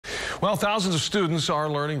Well, thousands of students are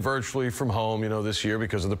learning virtually from home, this year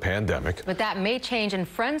because of the pandemic. But that may change in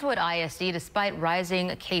Friendswood ISD despite rising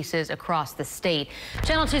cases across the state.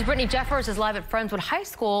 Channel 2's Brittany Jeffers is live at Friendswood High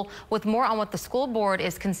School with more on what the school board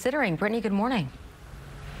is considering. Brittany, good morning.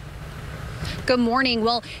 Good morning.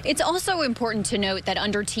 Well, it's also important to note that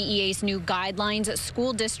under TEA's new guidelines,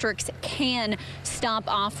 school districts can stop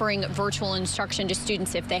offering virtual instruction to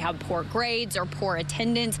students if they have poor grades or poor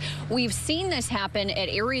attendance. We've seen this happen at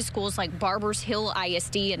area schools like Barbers Hill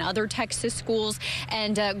ISD and other Texas schools.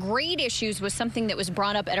 And grade issues was something that was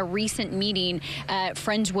brought up at a recent meeting at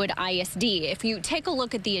Friendswood ISD. If you take a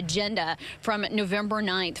look at the agenda from November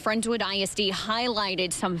 9th, Friendswood ISD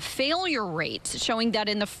highlighted some failure rates showing that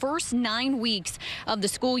in the first 9 weeks of the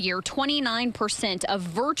school year, 29% of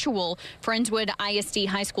virtual Friendswood ISD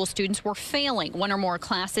high school students were failing one or more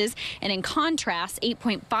classes. And in contrast,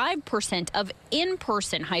 8.5% of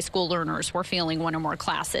in-person high school learners were failing one or more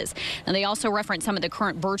classes. And they also referenced some of the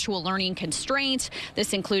current virtual learning constraints.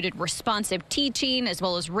 This included responsive teaching, as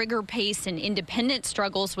well as rigor, pace, and independent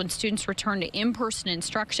struggles when students return to in-person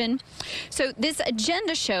instruction. So this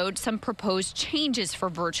agenda showed some proposed changes for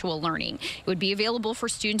virtual learning. It would be available for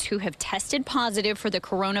students who have tested positive for the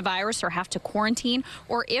coronavirus or have to quarantine,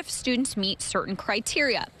 or if students meet certain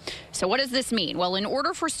criteria. So what does this mean? Well, in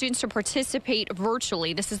order for students to participate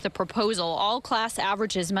virtually, this is the proposal, all class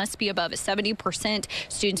averages must be above 70%.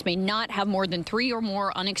 Students may not have more than 3 or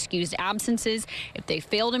more unexcused absences. If they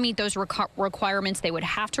fail to meet those requirements, they would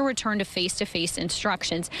have to return to face-to-face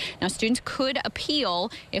instructions. Now, students could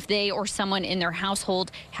appeal if they or someone in their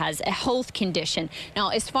household has a health condition. Now,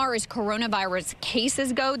 as far as coronavirus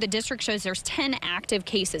cases go, the district shows there's 10 active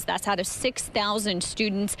cases. That's out of 6,000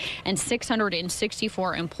 students and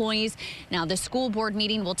 664 employees. Now, the school board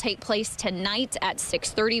meeting will take place tonight at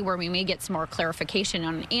 6:30, where we may get some more clarification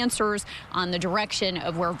on answers on the direction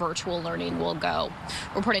of where virtual learning will go.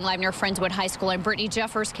 Reporting live near Friendswood High School, I'm Brittany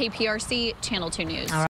Jeffers, KPRC, Channel 2 News.